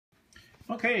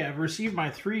Okay, I've received my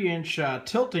 3-inch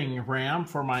tilting ram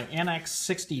for my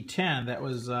NX6010 that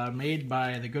was made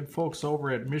by the good folks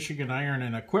over at Michigan Iron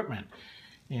and Equipment.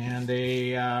 And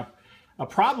a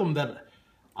problem that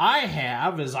I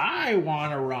have is I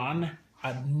want to run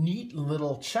a neat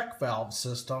little check valve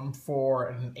system for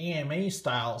an AMA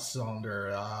style cylinder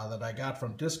that I got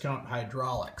from Discount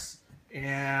Hydraulics.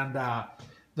 And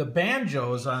the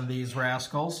banjos on these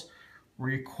rascals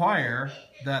require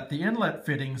that the inlet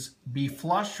fittings be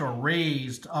flush or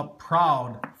raised up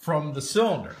proud from the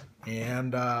cylinder.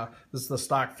 And this is the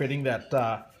stock fitting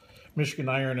that Michigan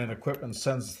Iron and Equipment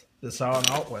sends this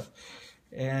out with.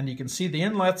 And you can see the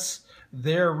inlets,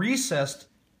 they're recessed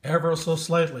ever so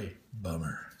slightly.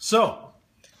 Bummer. So,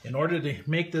 in order to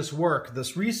make this work,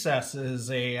 this recess is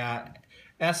a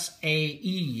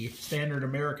SAE, Standard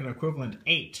American Equivalent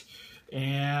 8.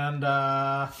 And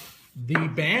the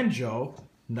banjo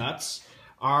nuts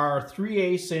are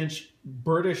 3/8 inch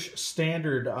British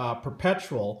Standard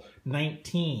Perpetual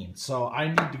 19. So I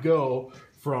need to go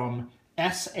from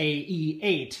SAE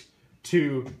 8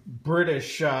 to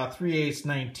British 3/8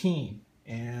 19.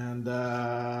 And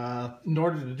in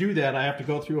order to do that, I have to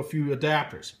go through a few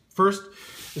adapters. First,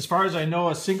 as far as I know,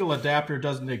 a single adapter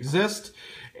doesn't exist.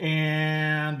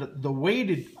 And the way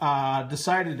to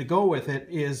decided to go with it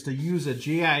is to use a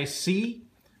JIC.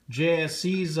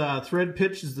 JIC's thread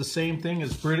pitch is the same thing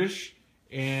as British,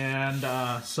 and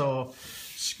so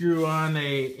screw on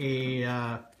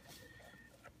a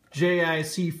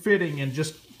JIC fitting and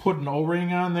just put an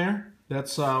O-ring on there.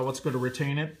 That's what's going to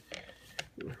retain it.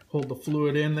 Hold the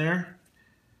fluid in there.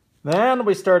 Then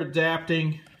we start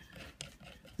adapting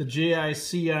the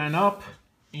JIC on up,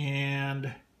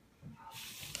 and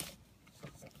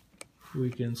we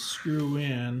can screw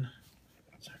in.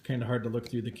 It's kind of hard to look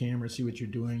through the camera, see what you're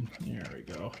doing. There we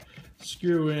go.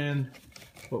 Screw in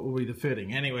what will be the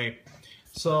fitting. Anyway,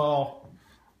 so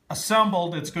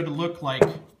assembled, it's going to look like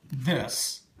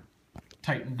this.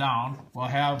 Tightened down. We'll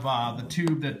have the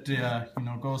tube that you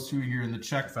know, goes through here in the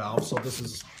check valve. So this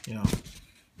is, you know,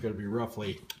 going to be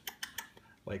roughly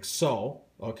like so.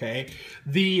 Okay.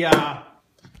 The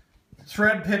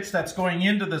thread pitch that's going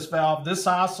into this valve, this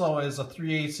also is a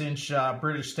 3/8 inch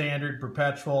British Standard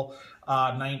Perpetual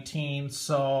 19.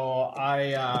 So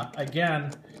I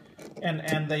again,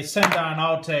 and they send on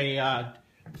out a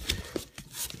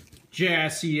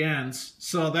JIC ends,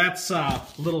 so that's a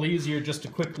little easier, just a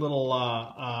quick little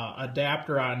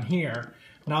adapter on here.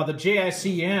 Now the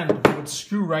JIC end would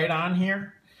screw right on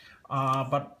here,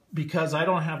 but because I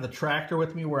don't have the tractor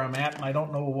with me where I'm at, and I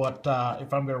don't know what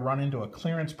if I'm going to run into a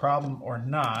clearance problem or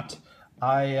not,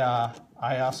 I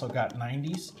also got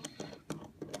 90s.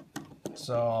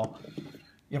 So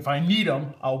if I need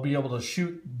them, I'll be able to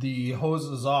shoot the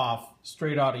hoses off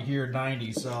straight out of here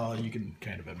 90. So you can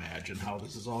kind of imagine how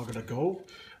this is all going to go.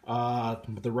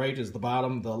 The right is the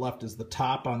bottom, the left is the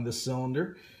top on this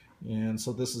cylinder. And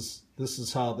so this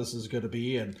is how this is going to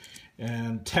be,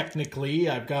 and technically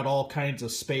I've got all kinds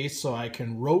of space so I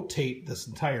can rotate this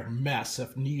entire mess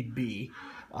if need be,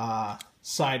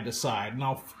 side to side.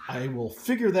 Now I will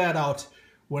figure that out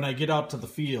when I get out to the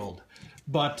field,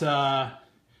 but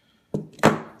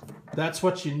that's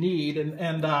what you need.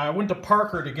 And I went to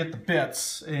Parker to get the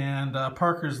bits, and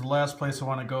Parker's the last place I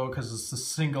want to go because it's the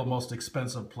single most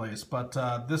expensive place. But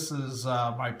this is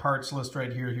my parts list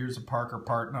right here. Here's the Parker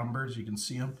part numbers. You can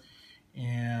see them.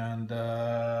 And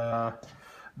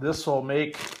this will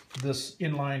make this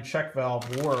inline check valve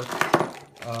work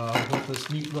with this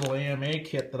neat little AMA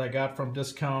kit that I got from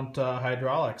Discount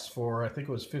Hydraulics for, I think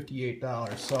it was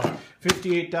 $58. So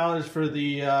 $58 for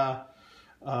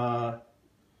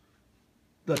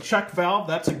the check valve,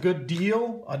 that's a good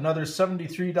deal. Another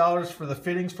 $73 for the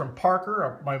fittings from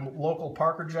Parker, my local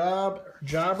Parker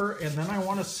jobber. And then I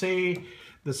want to say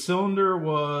the cylinder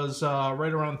was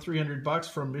right around $300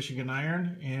 from Michigan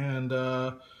Iron. And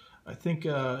I think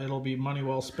it'll be money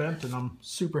well spent. And I'm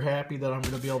super happy that I'm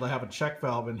going to be able to have a check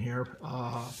valve in here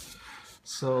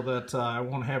so that I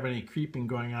won't have any creeping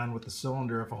going on with the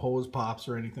cylinder if a hose pops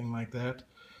or anything like that.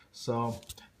 So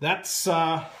that's...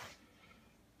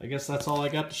 I guess that's all I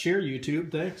got to share,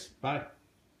 YouTube. Thanks. Bye.